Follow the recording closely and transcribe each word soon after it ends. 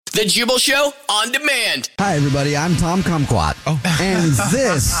The Jubal Show on demand. Hi, everybody. I'm Tom Kumquat. And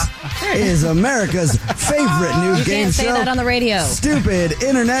this is America's favorite new You game can't show. say that on the radio. Stupid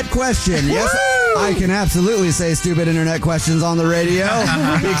Internet Question. Yes, I can absolutely say stupid Internet questions on the radio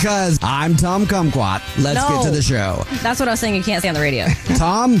because I'm Tom Kumquat. Let's get to the show. That's what I was saying you can't say on the radio.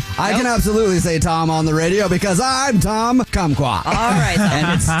 Tom, I can absolutely say Tom on the radio because I'm Tom Kumquat. All right, Tom.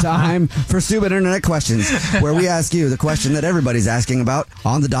 And it's time for Stupid Internet Questions, where we ask you the question that everybody's asking about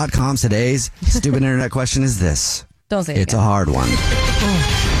on the .com. Today's Stupid Internet Question is this. Don't say it It's a again. hard one.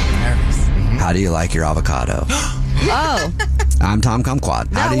 How do you like your avocado? Oh, I'm Tom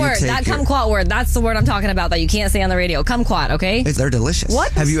Kumquat. How that do you word, take that your... kumquat word, that's the word I'm talking about that you can't say on the radio. Kumquat, okay? They're delicious.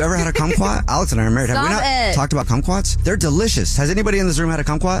 What? Have you ever had a kumquat? Alex and I are married. Have we Stop not it. talked about kumquats? They're delicious. Has anybody in this room had a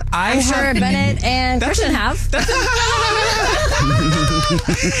kumquat? I'm sure Bennett and Christian have.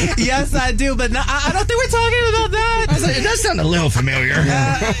 Yes, I do, but no, I don't think we're talking about that. I was like, it does sound a little familiar.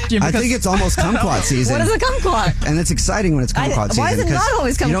 I think it's almost kumquat season. What is a kumquat? And it's exciting when it's kumquat season. Why is it 'cause not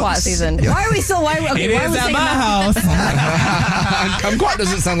always you don't- kumquat season? Why are we still? Why are we It is saying at my that? house. Kumquat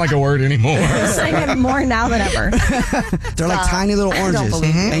doesn't sound like a word anymore. We're saying it more now than ever. They're like tiny little I don't oranges.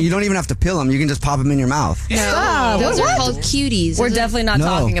 believe you. And you don't even have to peel them. You can just pop them in your mouth. Stop. Those What? are called cuties. We're definitely not No,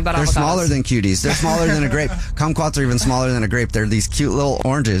 talking about they're avocados. smaller than cuties. They're smaller than a grape. Kumquats are even smaller than a grape. They're these cute little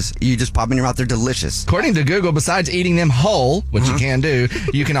oranges. You just pop in your mouth. They're delicious. According to Google, besides eating them whole, which you can do,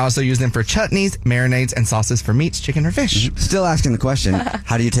 you can also use them for chutneys, marinades, and sauces for meats, chicken, or fish. Still asking the question,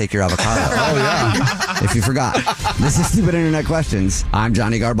 how do you take your avocado? Oh, yeah. If you forgot. This is Stupid Internet Questions. I'm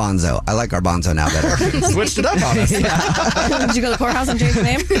Johnny Garbanzo. I like Garbanzo now better. Switched it up on us. Did you go to the courthouse and change the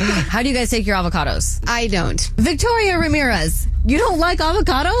name? How do you guys take your avocados? I don't. Victoria Ramirez, you don't like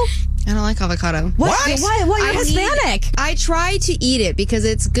avocado? I don't like avocado. What? Why? You're I Hispanic. I try to eat it because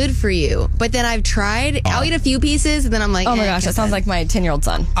it's good for you. But then I've tried. I'll eat a few pieces and then I'm like, Oh my gosh, that sounds like my 10-year-old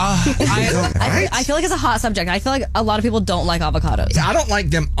son. I feel like it's a hot subject. I feel like a lot of people don't like avocados. I don't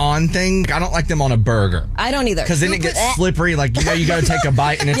like them on things. I don't like them on a burger. I don't either. Because then it gets slippery. Like, you got to take a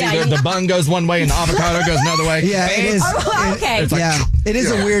bite, and it's either the bun goes one way and the avocado goes another way. Yeah, it is. Oh, okay. It's like, Yeah, it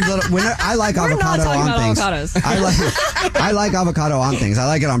is a weird little. I like We're not avocado talking on about things. avocados. I like avocado on things. I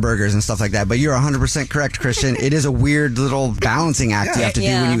like it on burgers and stuff like that. But you're 100% correct, Christian. It is a weird little balancing act you have to do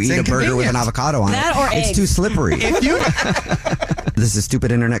when you eat a burger with an avocado on That it. or It's eggs. too slippery. This is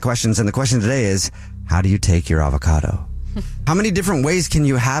Stupid Internet Questions, and the question today is, how do you take your avocado? How many different ways can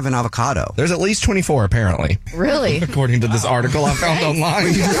you have an avocado? There's at least 24, apparently, Really? according to this article I found online.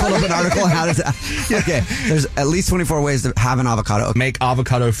 You just pulled up an article. Okay, there's at least 24 ways to have an avocado. Make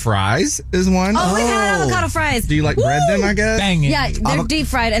avocado fries is one. Oh, we had avocado fries. Do you like bread them, I guess? Dang it. Yeah, they're deep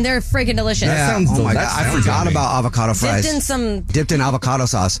fried and they're freaking delicious. That sounds Oh my that god, I sounds forgot yummy. about avocado fries. Dipped in some, avocado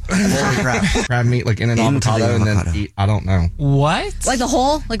sauce. Holy crap. Crab meat like in an Into the avocado and avocado. then eat. I don't know. What? like the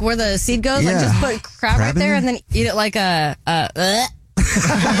hole, like where the seed goes. Like Yeah. just put crab right Crab in there there? and then eat it like a.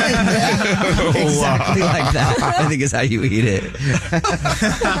 Exactly like that. I think is how you eat it.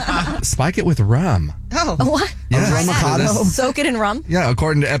 Spike it with rum. What? Yeah. Rum avocado? Soak it in rum. Yeah,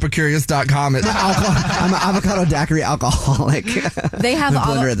 according to Epicurious.com, it's I'm an avocado daiquiri alcoholic. They have The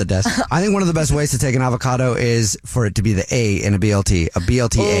blender avo- at the desk. I think one of the best ways to take an avocado is for it to be the A in a BLT. A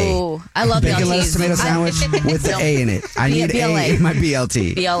BLT-A. Ooh, I love Bacon, BLTs. lettuce, tomato sandwich with the A in it. I need BLA. A in my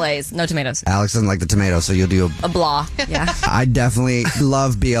BLT. BLAs, no tomatoes. Alex doesn't like the tomato, so you'll do A blah. Yeah. I definitely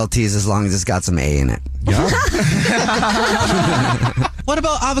love BLTs as long as it's got some A in it. What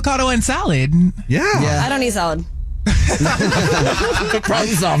about avocado and salad? yeah. I don't eat salad.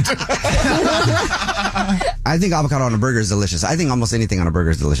 Problem solved. I think avocado on a burger is delicious. I think almost anything on a burger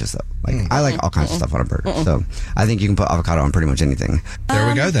is delicice, though. Like I like all kinds of stuff on a burger. So I think you can put avocado on pretty much anything. There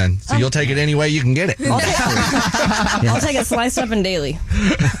we go then. So you'll take it any way you can get it. I'll take it sliced up and daily.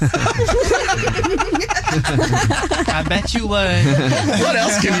 I bet you would. What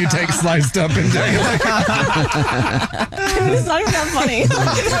else can you take sliced up and daily? It's not even that funny.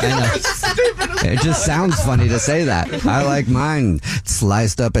 I know. It just sounds funny to say that. I like mine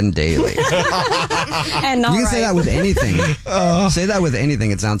sliced up and daily. And not You can say that with anything. Say that with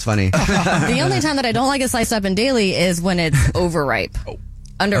anything. It sounds funny. The only time that I don't like it sliced up and daily is when it's overripe.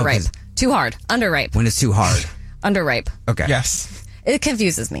 Underripe. Too hard. Underripe. When it's too hard. Underripe. Okay. Yes. It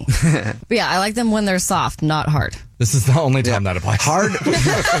confuses me. But yeah, I like them when they're soft, not hard. This is the only time that applies. Hard.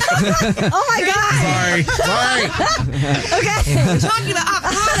 Oh my God! Sorry. Okay. We're talking about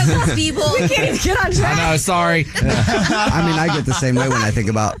avocados, people. We can't even get on track. I know, sorry. I mean, I get the same way when I think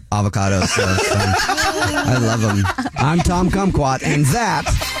about avocados. So I love them. I'm Tom Kumquat, and that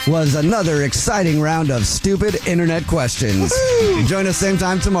was another exciting round of stupid internet questions. Join us same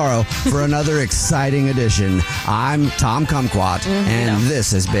time tomorrow for another exciting edition. I'm Tom Kumquat, and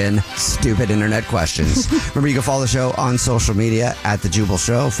this has been Stupid Internet Questions. Remember, you can follow the show on social media at The Jubal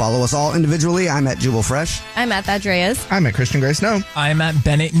Show. Follow us all individually. I'm at Jubal Fresh. I'm at that Dreas. I'm at Christian Grace No. I'm at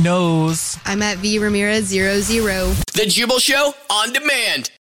Bennett Knows. I'm at V Ramirez 00. The Jubal Show on demand.